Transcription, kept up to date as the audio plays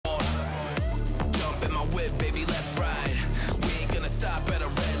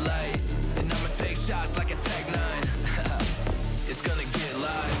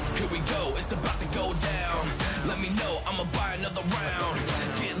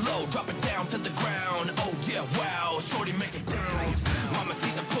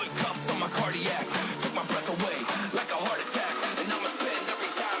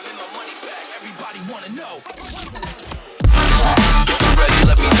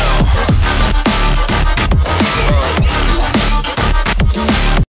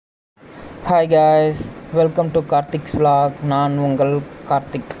Hi guys, welcome to Karthik's vlog. நான் உங்கள்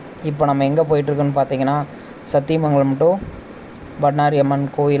கார்த்திக். இப்போ நம்ம எங்கே போயிட்டுருக்குன்னு பார்த்தீங்கன்னா சத்தியமங்கலம் டு பண்ணாரி அம்மன்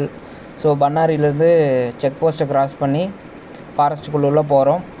கோயில். ஸோ பண்ணாரியிலேருந்து செக் போஸ்ட்டை கிராஸ் பண்ணி ஃபாரஸ்ட்டுக்குள்ளே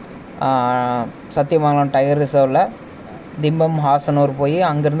போகிறோம். சத்தியமங்கலம் டைகர் ரிசர்வில் திம்பம் ஹாசனூர் போய்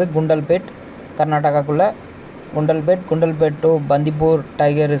அங்கேருந்து Gundlupet கர்நாடகாக்குள்ளே Gundlupet to Bandipur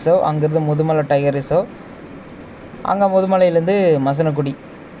tiger reserve, அங்கேருந்து முதுமலை டைகர் ரிசர்வ், அங்கே முதுமலையிலேருந்து மசனக்குடி.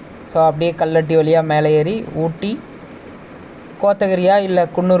 ஸோ அப்படியே கல்லட்டி வழியாக மேலே ஏறி ஊட்டி கோத்தகிரியா இல்லை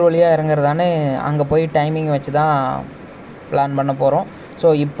குன்னூர் வழியாக இறங்குறதானே அங்கே போய் டைமிங் வச்சு தான் பிளான் பண்ண போகிறோம். ஸோ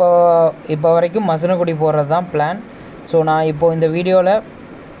இப்போ வரைக்கும் மசனக்குடி போகிறது தான் பிளான். ஸோ நான் இப்போது இந்த வீடியோவில்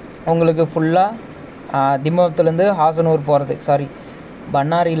உங்களுக்கு ஃபுல்லாக திம்பத்துலேருந்து ஹாசனூர் போகிறது,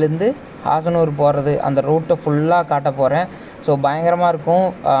 பண்ணாரியிலேருந்து ஹாசனூர் போகிறது அந்த ரூட்டை ஃபுல்லாக காட்ட போகிறேன். ஸோ பயங்கரமாக இருக்கும்,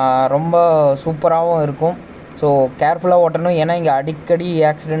 ரொம்ப சூப்பராகவும் இருக்கும். ஸோ கேர்ஃபுல்லாக ஓட்டணும், ஏன்னா இங்கே அடிக்கடி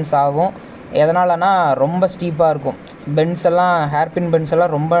ஆக்சிடெண்ட்ஸ் ஆகும். எதனாலனா ரொம்ப ஸ்டீப்பாக இருக்கும், பென்ஸ் எல்லாம் ஹேர்பின் பென்ஸ்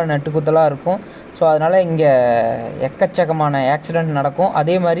எல்லாம் ரொம்ப நெட்டுக்குத்தலாக இருக்கும். ஸோ அதனால் இங்கே எக்கச்சக்கமான ஆக்சிடெண்ட் நடக்கும்.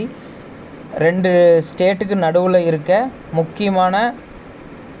 அதே மாதிரி 2 ஸ்டேட்டுக்கு நடுவில் இருக்க முக்கியமான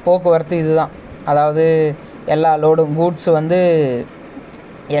போக்குவரத்து இதுதான். அதாவது எல்லா லோடும் கூட்ஸ்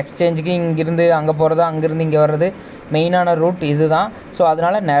எக்ஸ்சேஞ்சுக்கு இங்கேருந்து அங்கே போகிறது, அங்கேருந்து இங்கே வர்றது மெயினான ரூட் இது தான். ஸோ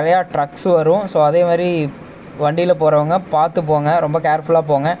அதனால் நிறையா ட்ரக்ஸ் வரும். ஸோ அதே மாதிரி வண்டியில் போகிறவங்க பார்த்து போங்க, ரொம்ப கேர்ஃபுல்லாக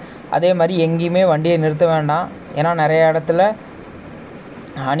போங்க. அதே மாதிரி எங்கேயுமே வண்டியை நிறுத்த வேண்டாம், ஏன்னா நிறைய இடத்துல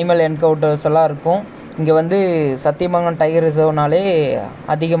அனிமல் என்கவுண்டர்ஸ் எல்லாம் இருக்கும். இங்கே சத்தியமங்கலம் டைகர் ரிசர்வ்னாலே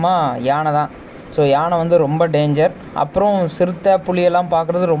அதிகமாக யானை தான். ஸோ யானை ரொம்ப டேஞ்சர். அப்புறம் சிறுத்தை புலியெல்லாம்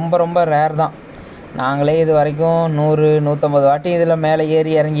பார்க்குறது ரொம்ப ரொம்ப ரேர் தான். நாங்களே இது வரைக்கும் 100-150 வாட்டி இதில் மேலே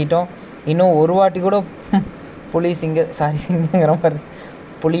ஏறி இறங்கிட்டோம். இன்னும் ஒரு வாட்டி கூட சிங்கங்கிற மாதிரி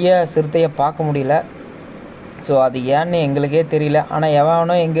புலியை சிறுத்தையை பார்க்க முடியல. ஸோ அது ஏன்னு எங்களுக்கே தெரியல. ஆனால்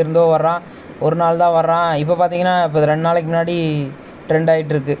எவனோ எங்கேருந்தோ வர்றான், ஒரு நாள் தான் வர்றான். இப்போ பார்த்தீங்கன்னா இப்போ 2 நாளைக்கு முன்னாடி ட்ரெண்ட்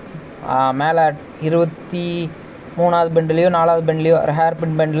ஆகிட்டுருக்கு. மேலே 23வது பெண்ட்லேயோ 4வது பெண்ட்லேயோ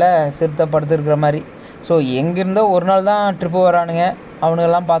ஹேர்பின் பெண்டில் சிறுத்தை படுத்துருக்கிற மாதிரி. ஸோ எங்கேருந்தோ ஒரு நாள் தான் ட்ரிப்பு வரானுங்க,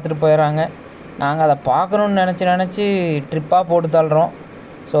 அவனுங்கெல்லாம் பார்த்துட்டு போயிடறாங்க. நாங்கள் அதை பார்க்கணுன்னு நினச்சி ட்ரிப்பாக போட்டு தள்ளுறோம்.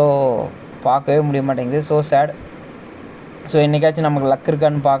 ஸோ பார்க்கவே முடிய மாட்டேங்குது, ஸோ சேட். ஸோ என்றைக்காச்சும் நமக்கு லக்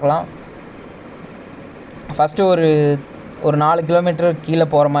இருக்கான்னு பார்க்கலாம். ஃபஸ்ட்டு ஒரு 4 கிலோமீட்டர் கீழே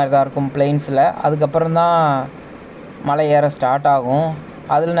போகிற மாதிரி தான் இருக்கும் பிளெயின்ஸில். அதுக்கப்புறம் தான் மலை ஏற ஸ்டார்ட் ஆகும்.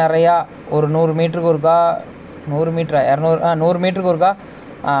 அதில் நிறையா ஒரு 100 மீட்டருக்கு ஒருக்கா 100 மீட்டருக்கு ஒருக்கா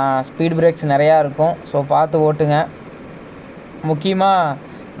ஸ்பீட் பிரேக்ஸ் நிறையா இருக்கும். ஸோ பார்த்து ஓட்டுங்க. முக்கியமாக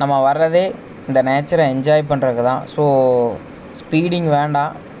நம்ம வர்றதே இந்த நேச்சரை என்ஜாய் பண்ணுறதுக்கு தான். ஸோ ஸ்பீடிங்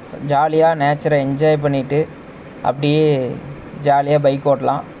வேண்டாம், ஜாலியாக நேச்சரை என்ஜாய் பண்ணிவிட்டு அப்படியே ஜாலியாக பைக்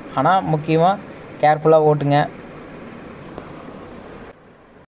ஓட்டலாம். ஆனால் முக்கியமாக கேர்ஃபுல்லாக ஓட்டுங்க.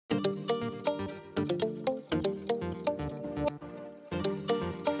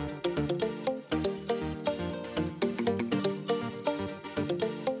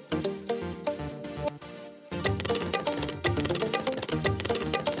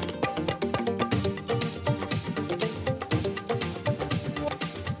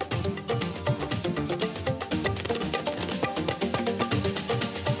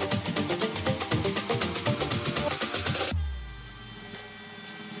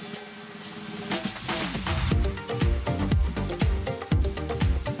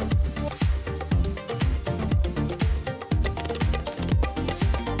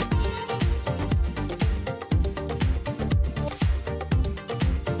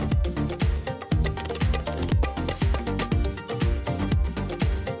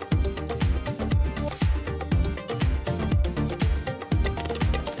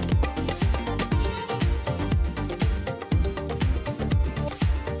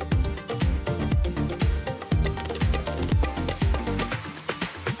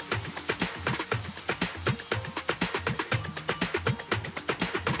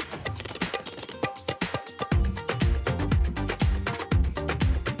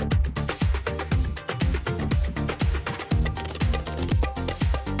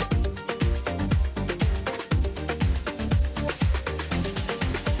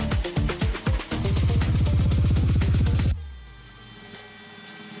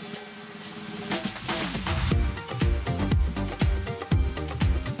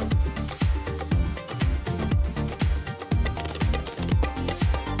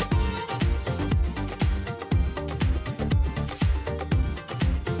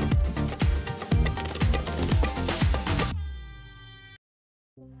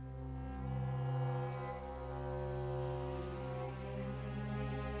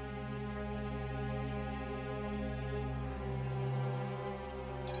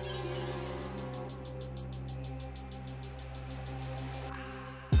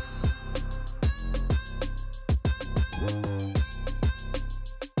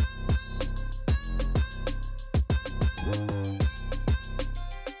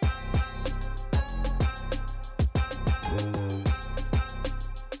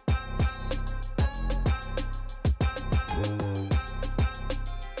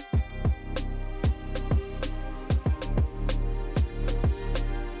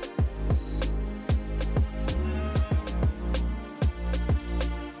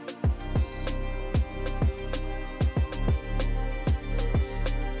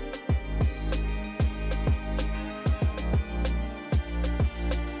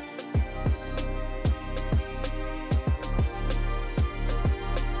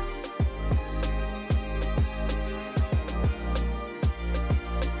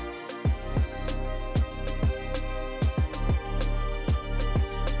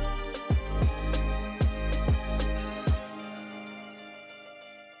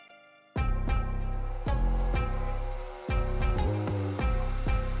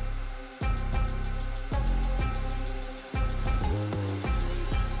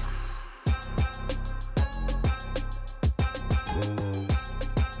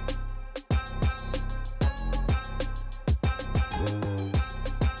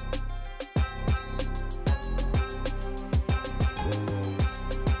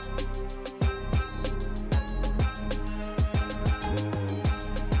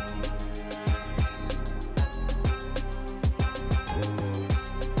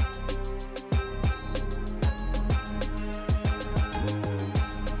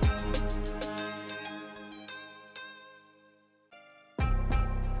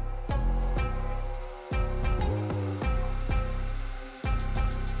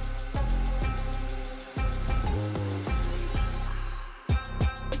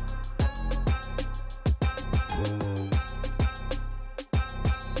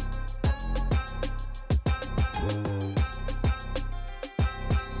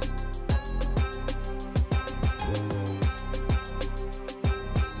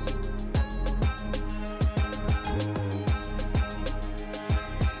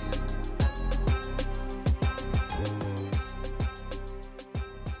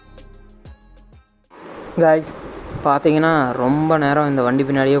 காய்ஸ் பார்த்தீங்கன்னா ரொம்ப நேரம் இந்த வண்டி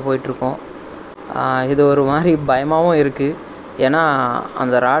பின்னாடியே போயிட்டுருக்கோம். இது ஒரு மாதிரி பயமாகவும் இருக்குது. ஏன்னா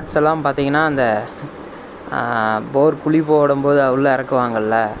அந்த ராட்ஸ் எல்லாம் பார்த்தீங்கன்னா அந்த போர் குழி போடும்போது உள்ளே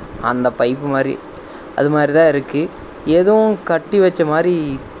இறக்குவாங்கள்ல, அந்த பைப்பு மாதிரி அது மாதிரி தான் இருக்குது. எதுவும் கட்டி வச்ச மாதிரி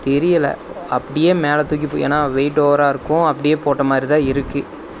தெரியலை. அப்படியே மேலே தூக்கி ஏன்னா வெயிட் ஓவராக இருக்கும், அப்படியே போட்ட மாதிரி தான் இருக்குது.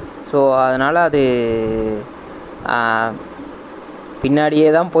 ஸோ அதனால் அது பின்னாடியே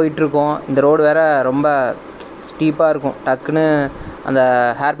தான் போயிட்டுருக்கோம். இந்த ரோடு வேறு ரொம்ப ஸ்டீப்பாக இருக்கும். டக்குன்னு அந்த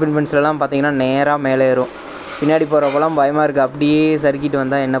ஹேர்பின் பென்சிலெலாம் பார்த்தீங்கன்னா நேராக மேலே ஏறும். பின்னாடி போகிறப்பெல்லாம் பயமாக இருக்குது, அப்படியே சறுக்கிட்டு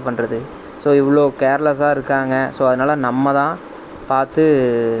வந்தால் என்ன பண்ணுறது. ஸோ இவ்வளோ கேர்லெஸ்ஸாக இருக்காங்க. ஸோ அதனால் நம்ம தான் பார்த்து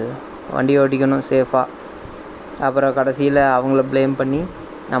வண்டி ஓட்டிக்கணும் சேஃபாக. அப்புறம் கடைசியில் அவங்கள ப்ளேம் பண்ணி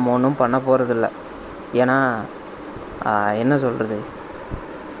நம்ம ஒன்றும் பண்ண போகிறதில்ல. ஏன்னா என்ன சொல்கிறது,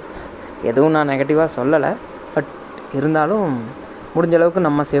 எதுவும் நான் நெகட்டிவாக சொல்லலை. பட் இருந்தாலும் முடிஞ்ச அளவுக்கு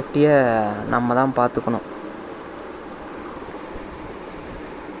நம்ம சேஃப்டியை நம்ம தான் பார்த்துக்கணும்.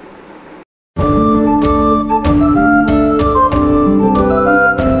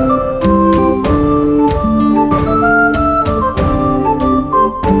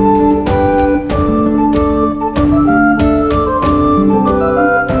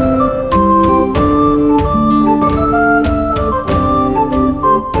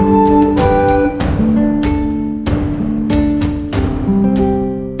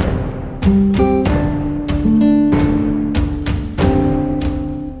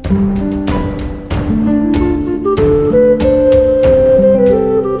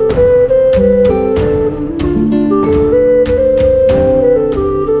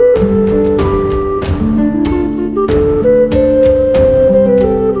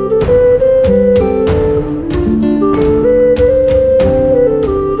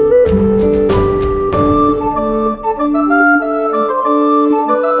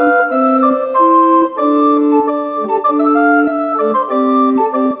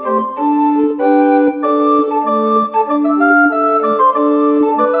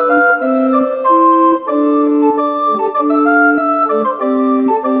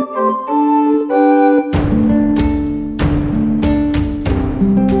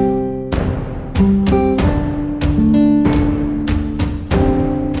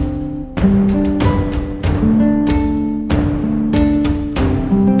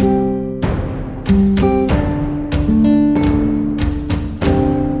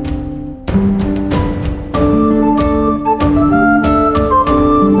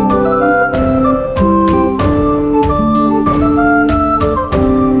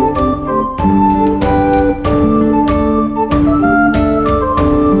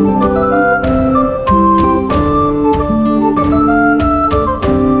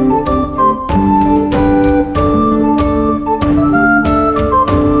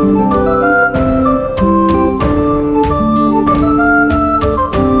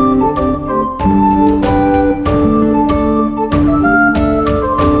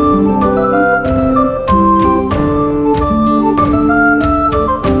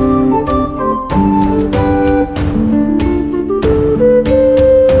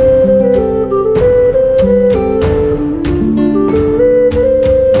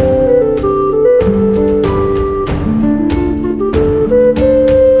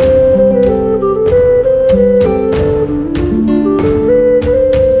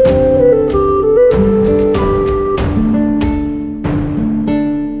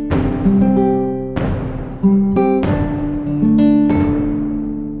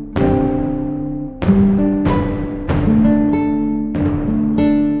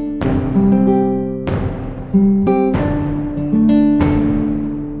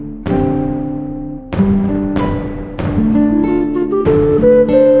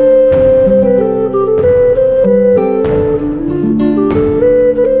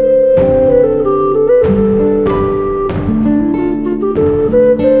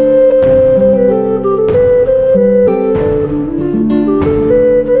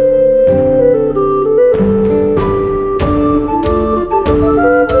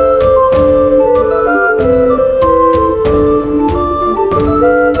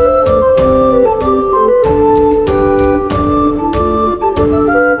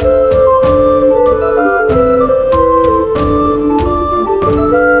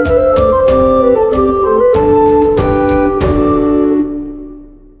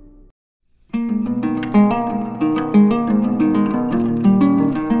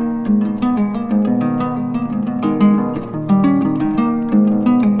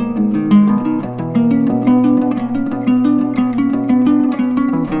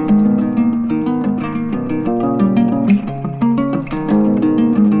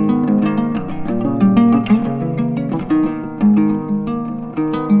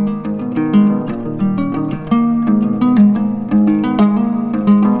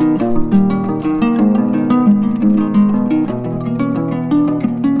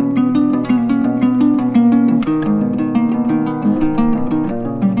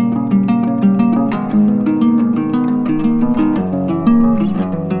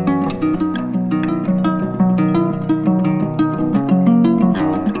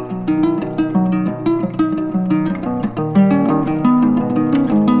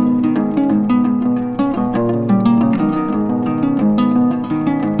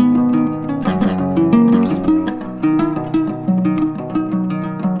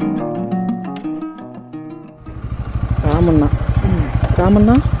 ராமண்ணா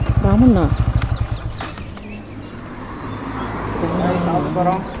ராமண்ணா ராமண்ணா சாப்பிட்டு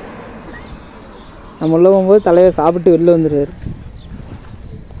போகிறோம். நம்ம உள்ள போகும்போது தலைவர் சாப்பிட்டு வெளில வந்துடுவார்.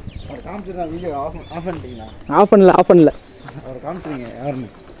 அவர் காமிச்சிருந்தா வீடியோ ஆஃப் பண்ணிட்டீங்களா? ஆஃப் பண்ணல அவர் காமிச்சிருங்க யாருன்னு.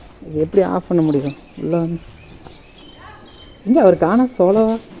 இது எப்படி ஆஃப் பண்ண முடியும்? உள்ள வந்து எங்கே அவர் காண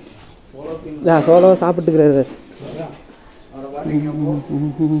சோலோவா சோலோவா சாப்பிட்டுக்கிறாரு.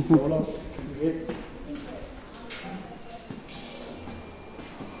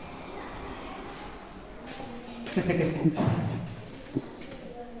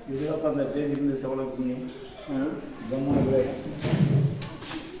 இதுதான் அந்த பேசிட்டு சோலோ பண்ணி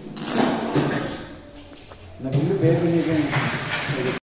நான் பேர் பண்ணியிருக்கேன்.